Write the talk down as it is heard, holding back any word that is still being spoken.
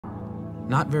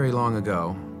Not very long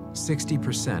ago,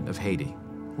 60% of Haiti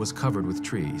was covered with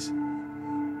trees.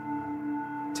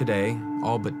 Today,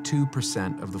 all but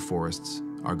 2% of the forests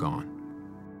are gone.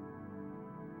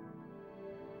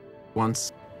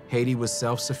 Once, Haiti was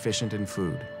self-sufficient in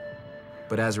food,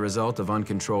 but as a result of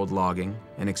uncontrolled logging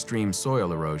and extreme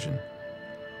soil erosion,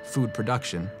 food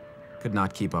production could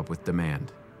not keep up with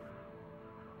demand.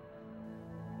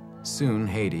 Soon,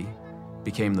 Haiti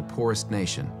became the poorest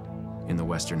nation in the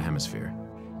Western Hemisphere.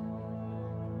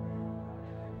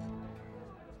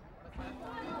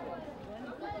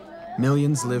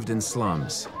 Millions lived in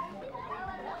slums.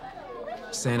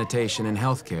 Sanitation and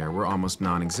healthcare were almost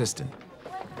non-existent.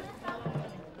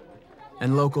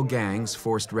 And local gangs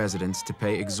forced residents to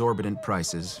pay exorbitant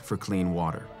prices for clean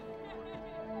water.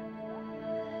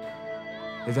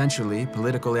 Eventually,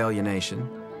 political alienation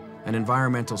and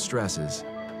environmental stresses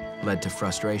led to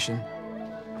frustration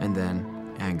and then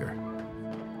anger.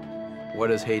 What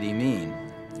does Haiti mean?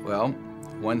 Well,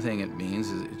 one thing it means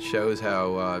is it shows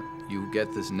how you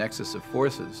get this nexus of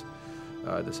forces,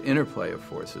 this interplay of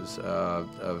forces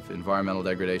of environmental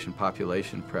degradation,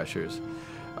 population pressures,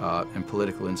 and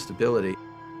political instability.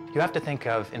 You have to think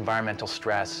of environmental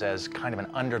stress as kind of an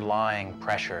underlying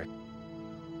pressure,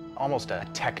 almost a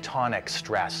tectonic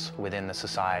stress within the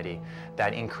society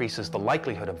that increases the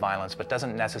likelihood of violence but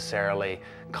doesn't necessarily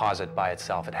cause it by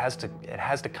itself. It has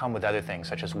to come with other things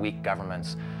such as weak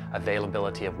governments,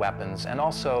 availability of weapons, and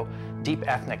also deep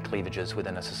ethnic cleavages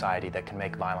within a society that can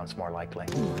make violence more likely.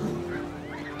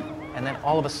 And then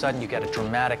all of a sudden you get a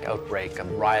dramatic outbreak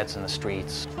of riots in the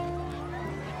streets.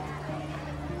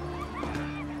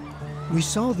 We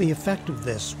saw the effect of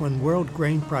this when world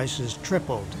grain prices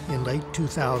tripled in late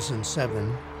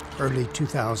 2007, early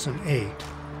 2008.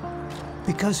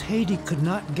 Because Haiti could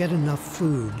not get enough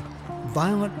food,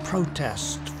 violent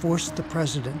protests forced the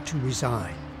president to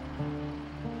resign.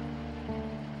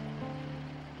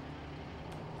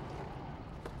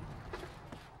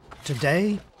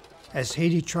 Today, as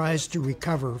Haiti tries to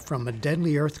recover from a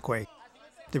deadly earthquake,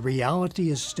 the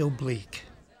reality is still bleak.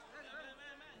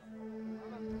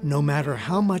 No matter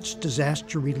how much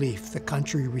disaster relief the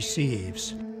country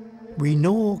receives,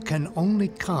 renewal can only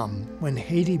come when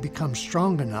Haiti becomes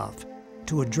strong enough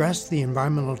to address the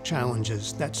environmental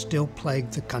challenges that still plague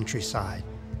the countryside.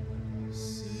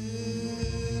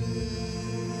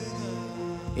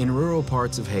 In rural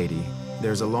parts of Haiti,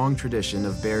 there's a long tradition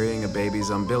of burying a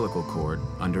baby's umbilical cord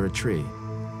under a tree.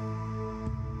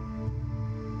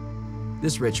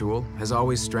 This ritual has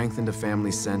always strengthened a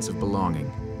family's sense of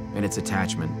belonging and its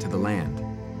attachment to the land.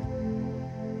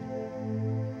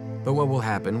 But what will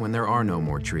happen when there are no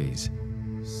more trees?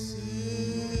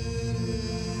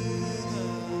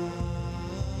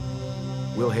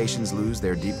 Will Haitians lose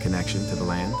their deep connection to the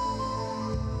land?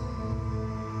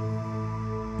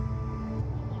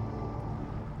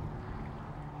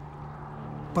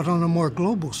 But on a more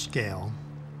global scale,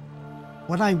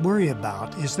 what I worry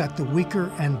about is that the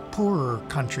weaker and poorer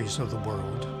countries of the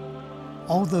world,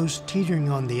 all those teetering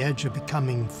on the edge of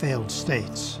becoming failed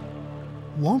states,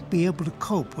 won't be able to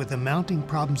cope with the mounting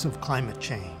problems of climate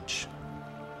change,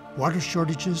 water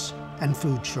shortages and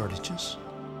food shortages.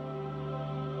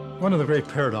 One of the great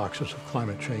paradoxes of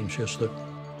climate change is that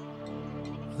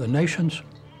the nations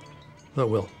that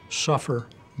will suffer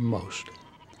most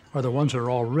are the ones that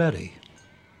are already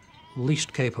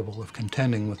least capable of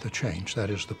contending with the change, that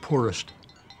is, the poorest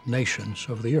nations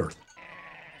of the earth,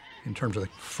 in terms of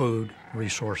food,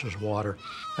 resources, water,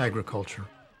 agriculture,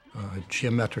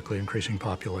 geometrically increasing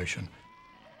population.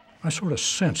 I sort of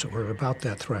sense that we're at about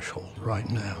that threshold right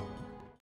now.